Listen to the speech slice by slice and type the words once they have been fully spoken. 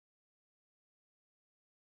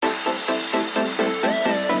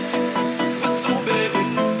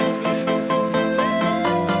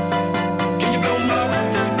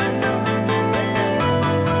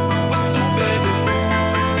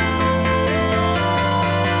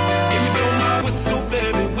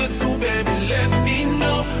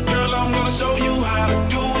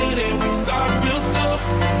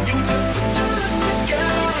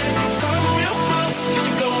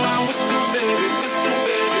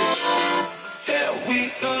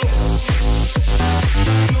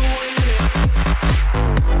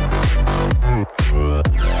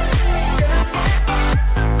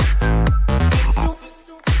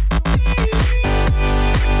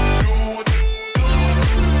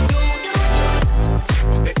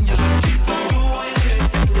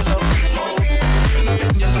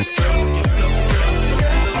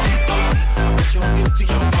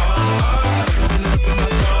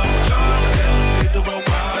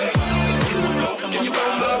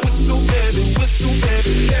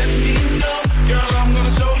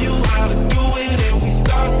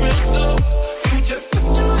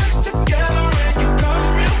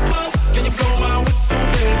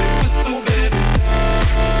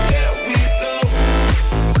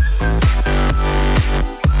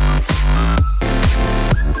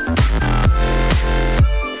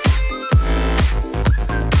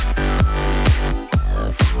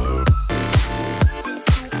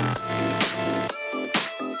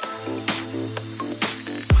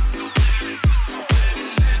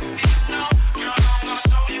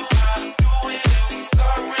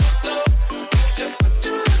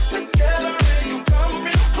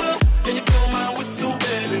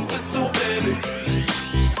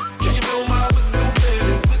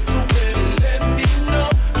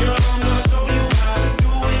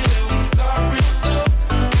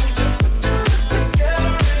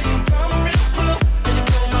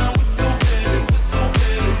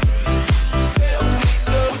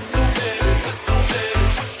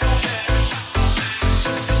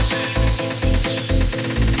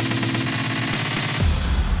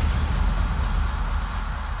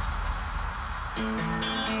Can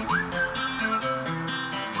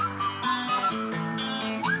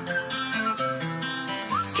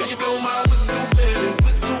you blow my whistle, baby,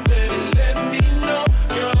 let me know.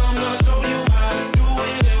 Girl, I'm gonna show you how to do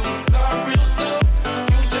it, and we start real slow.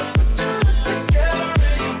 You just put your lips together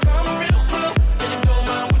and you come real close. Can you blow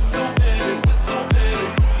my whistle, baby,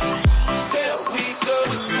 here we go.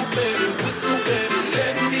 Whistle, baby,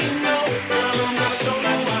 let me know. Girl, I'm gonna show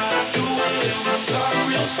you how to do it, and we start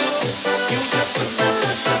real slow. You just put your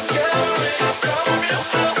lips together and you come real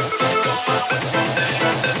close. Can you blow my whistle, baby?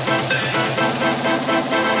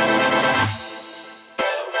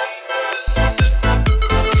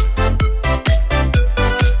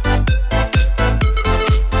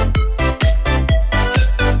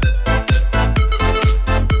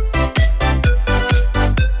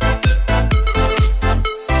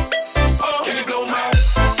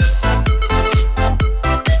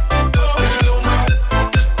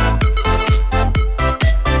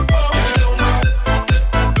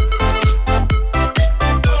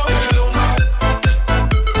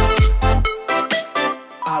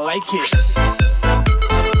 I like it.